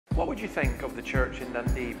What would you think of the church in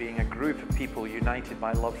Dundee being a group of people united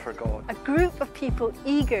by love for God? A group of people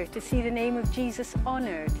eager to see the name of Jesus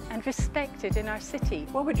honoured and respected in our city.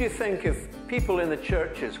 What would you think if people in the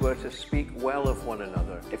churches were to speak well of one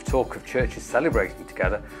another? If talk of churches celebrating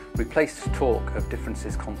together replaced talk of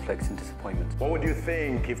differences, conflicts and disappointment? What would you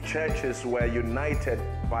think if churches were united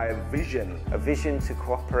by a vision? A vision to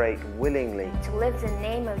cooperate willingly. To live the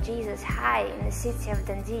name of Jesus high in the city of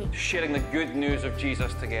Dundee. Sharing the good news of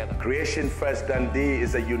Jesus together. Creation First Dundee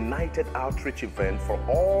is a united outreach event for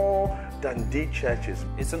all Dundee churches.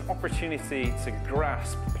 It's an opportunity to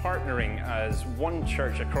grasp partnering as one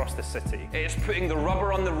church across the city. It's putting the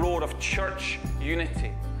rubber on the road of church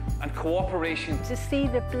unity and cooperation. To see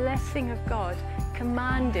the blessing of God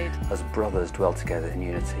commanded as brothers dwell together in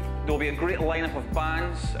unity. There'll be a great lineup of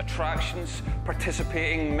bands, attractions,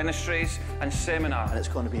 participating ministries and seminars. And it's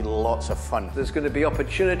going to be lots of fun. There's going to be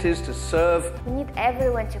opportunities to serve. We need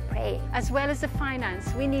everyone to pray. As well as the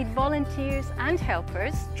finance, we need volunteers and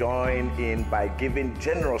helpers. Join in by giving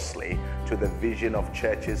generously to the vision of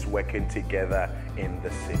churches working together in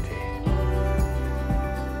the city.